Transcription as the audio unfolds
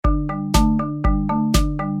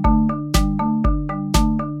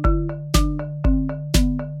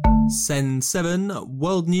Send 7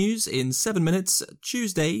 World News in 7 minutes,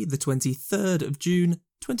 Tuesday, the 23rd of June,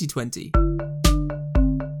 2020.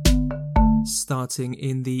 Starting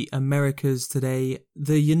in the Americas today,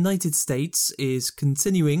 the United States is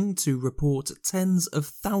continuing to report tens of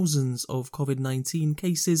thousands of COVID-19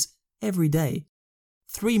 cases every day,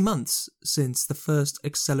 3 months since the first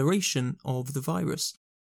acceleration of the virus.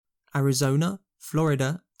 Arizona,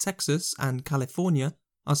 Florida, Texas, and California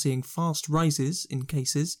are seeing fast rises in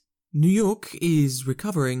cases. New York is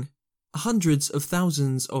recovering. Hundreds of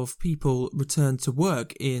thousands of people returned to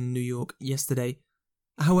work in New York yesterday.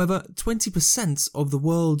 However, 20% of the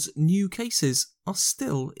world's new cases are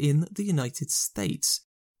still in the United States.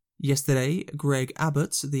 Yesterday, Greg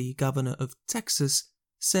Abbott, the governor of Texas,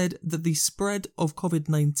 said that the spread of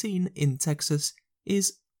COVID-19 in Texas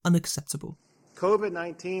is unacceptable.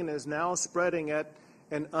 COVID-19 is now spreading at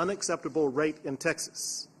an unacceptable rate in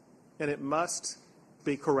Texas, and it must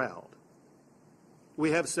be corralled. We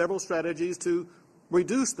have several strategies to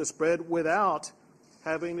reduce the spread without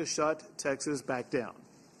having to shut Texas back down.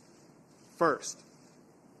 First,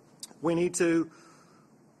 we need to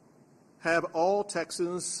have all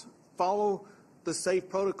Texans follow the safe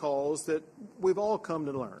protocols that we've all come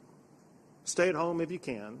to learn. Stay at home if you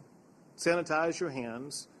can, sanitize your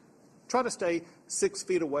hands, try to stay 6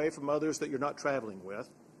 feet away from others that you're not traveling with,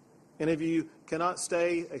 and if you cannot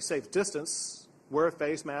stay a safe distance, wear a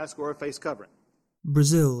face mask or a face covering.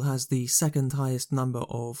 Brazil has the second highest number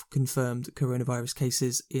of confirmed coronavirus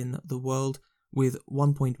cases in the world, with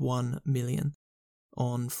 1.1 million.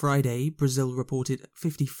 On Friday, Brazil reported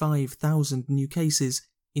 55,000 new cases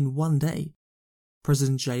in one day.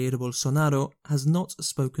 President Jair Bolsonaro has not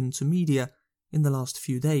spoken to media in the last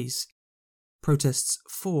few days. Protests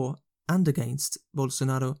for and against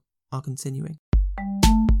Bolsonaro are continuing.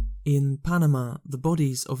 In Panama, the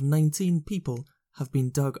bodies of 19 people have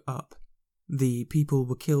been dug up. The people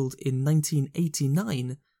were killed in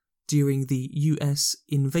 1989 during the US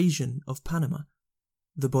invasion of Panama.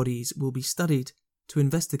 The bodies will be studied to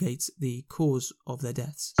investigate the cause of their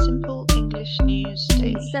deaths. Simple English news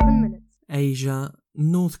daily. 7 minutes. Asia,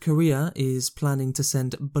 North Korea is planning to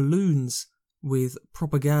send balloons with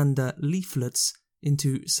propaganda leaflets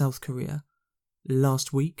into South Korea.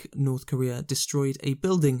 Last week, North Korea destroyed a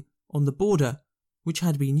building on the border which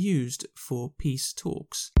had been used for peace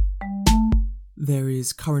talks. There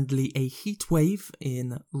is currently a heat wave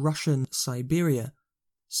in Russian Siberia.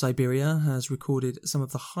 Siberia has recorded some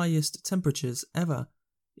of the highest temperatures ever,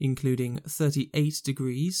 including 38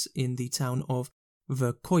 degrees in the town of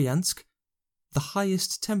Verkhoyansk, the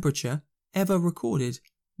highest temperature ever recorded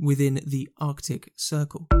within the Arctic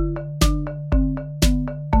Circle.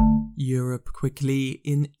 Europe quickly.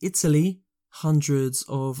 In Italy, hundreds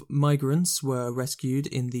of migrants were rescued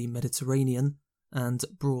in the Mediterranean and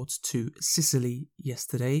brought to Sicily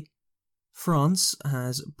yesterday. France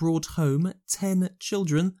has brought home 10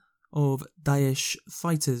 children of Daesh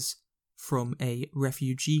fighters from a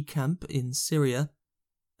refugee camp in Syria.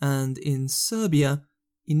 And in Serbia,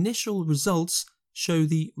 initial results show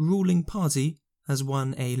the ruling party has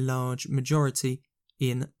won a large majority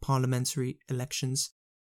in parliamentary elections.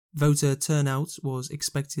 Voter turnout was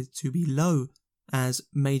expected to be low as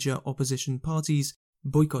major opposition parties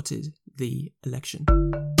boycotted the election.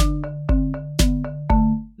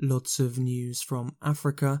 Lots of news from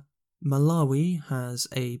Africa. Malawi has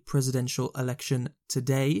a presidential election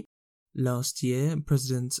today. Last year,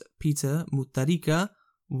 President Peter Mutharika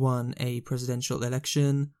won a presidential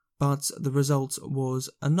election, but the result was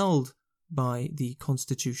annulled by the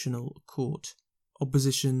Constitutional Court.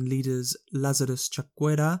 Opposition leaders Lazarus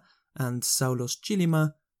Chakwera and Saulos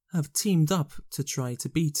Chilima have teamed up to try to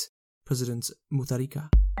beat President Mutharika.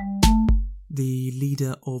 The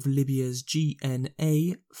leader of Libya's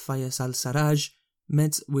GNA, Fayez al-Sarraj,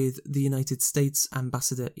 met with the United States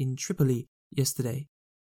ambassador in Tripoli yesterday.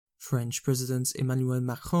 French President Emmanuel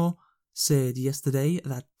Macron said yesterday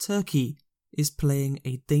that Turkey is playing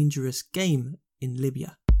a dangerous game in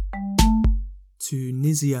Libya.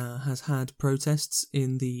 Tunisia has had protests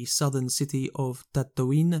in the southern city of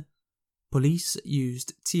Tataouine. Police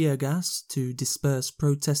used tear gas to disperse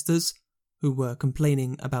protesters who were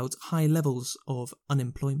complaining about high levels of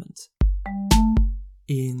unemployment.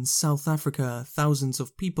 In South Africa, thousands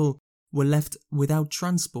of people were left without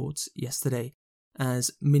transport yesterday as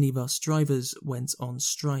minibus drivers went on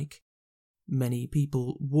strike. Many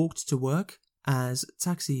people walked to work as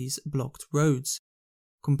taxis blocked roads,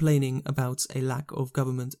 complaining about a lack of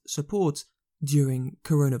government support during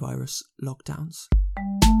coronavirus lockdowns.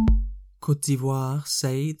 Côte d'Ivoire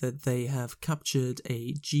say that they have captured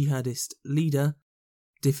a jihadist leader.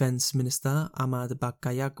 Defense Minister Ahmad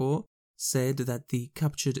Bakayoko said that the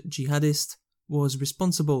captured jihadist was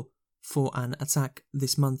responsible for an attack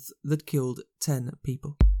this month that killed 10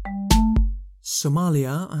 people.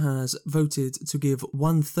 Somalia has voted to give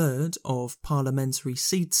 1/3 of parliamentary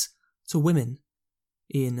seats to women.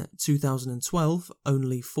 In 2012,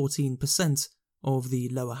 only 14% of the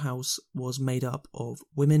lower house was made up of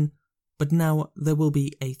women, but now there will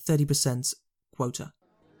be a 30% quota.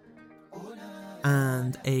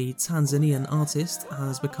 And a Tanzanian artist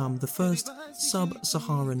has become the first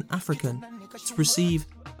sub-Saharan African to receive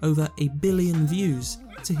over 1 billion views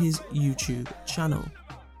to his YouTube channel.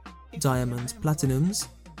 Diamond Platinums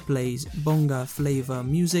plays bonga flavor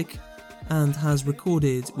music and has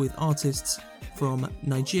recorded with artists from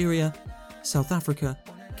Nigeria, South Africa,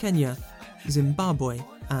 Kenya, Zimbabwe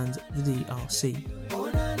and the DRC.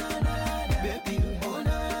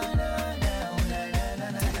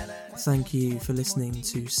 Thank you for listening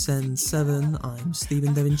to Send 7. I'm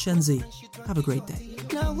Stephen De Vincenzi. Have a great day.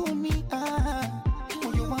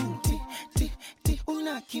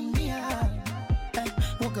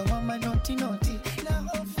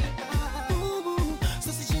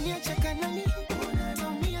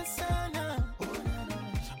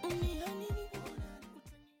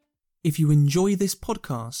 If you enjoy this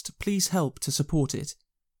podcast, please help to support it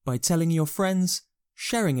by telling your friends,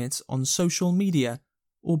 sharing it on social media,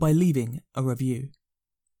 or by leaving a review.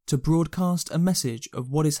 To broadcast a message of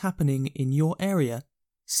what is happening in your area,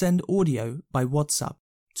 send audio by WhatsApp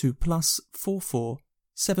to +44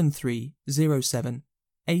 7307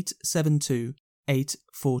 872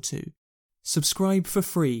 842. Subscribe for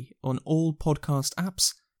free on all podcast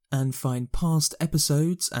apps and find past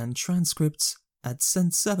episodes and transcripts at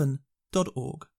send7.org.